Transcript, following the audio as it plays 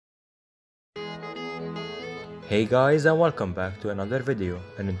Hey guys, and welcome back to another video,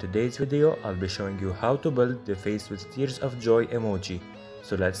 and in today's video I'll be showing you how to build the face with tears of joy emoji.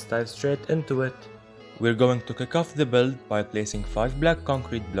 So let's dive straight into it. We're going to kick off the build by placing 5 black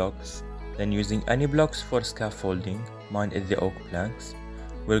concrete blocks, then using any blocks for scaffolding. Mine is the oak planks.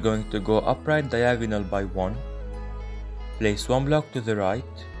 We're going to go upright diagonal by 1, place 1 block to the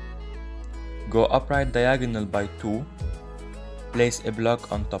right, go upright diagonal by 2, place a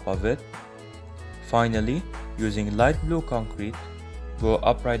block on top of it. Finally, using light blue concrete, go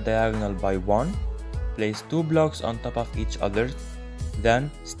upright diagonal by 1, place 2 blocks on top of each other, then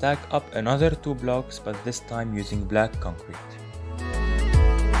stack up another 2 blocks, but this time using black concrete.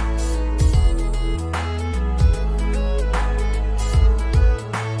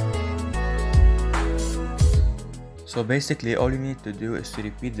 So basically all you need to do is to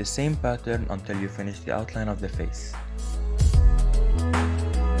repeat the same pattern until you finish the outline of the face.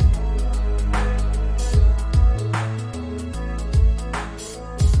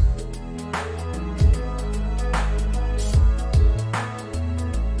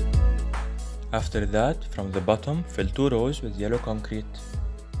 After that, from the bottom, fill 2 rows with yellow concrete.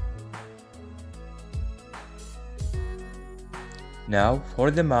 Now,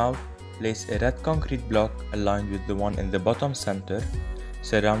 for the mouth, place a red concrete block aligned with the one in the bottom center,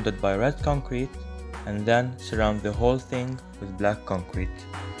 surrounded by red concrete, and then surround the whole thing with black concrete.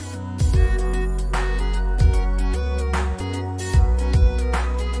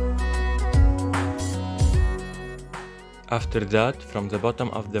 After that, from the bottom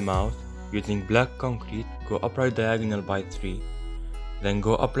of the mouth, using black concrete, go upright diagonal by 3, then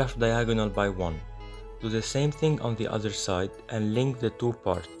go up left diagonal by 1. Do the same thing on the other side and link the 2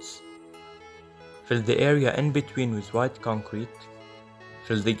 parts. Fill the area in between with white concrete,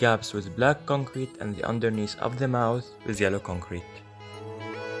 fill the gaps with black concrete, and the underneath of the mouth with yellow concrete.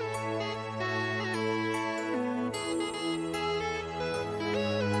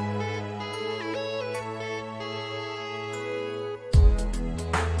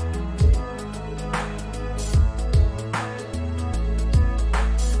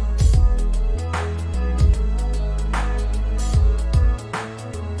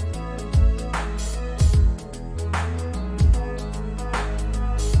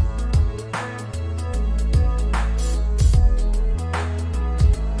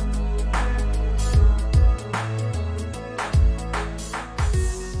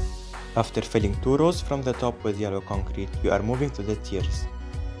 After filling 2 rows from the top with yellow concrete, we are moving to the tiers.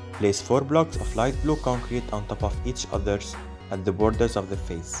 Place 4 blocks of light blue concrete on top of each others at the borders of the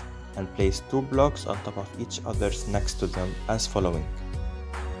face, and place 2 blocks on top of each others next to them as following.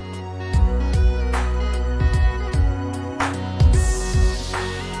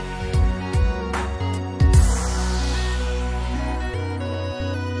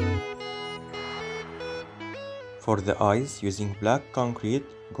 For the eyes, using black concrete,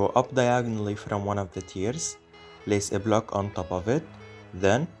 go up diagonally from one of the tiers, place a block on top of it,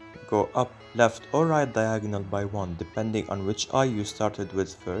 then go up left or right diagonal by 1 depending on which eye you started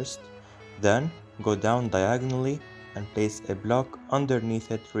with first, then go down diagonally and place a block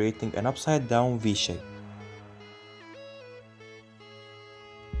underneath it, creating an upside down V shape.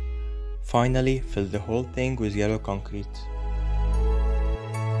 Finally, fill the whole thing with yellow concrete.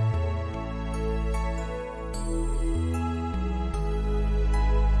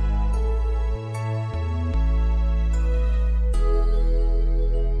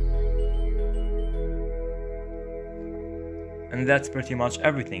 And that's pretty much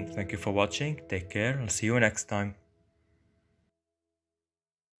everything. Thank you for watching, take care, I'll see you next time.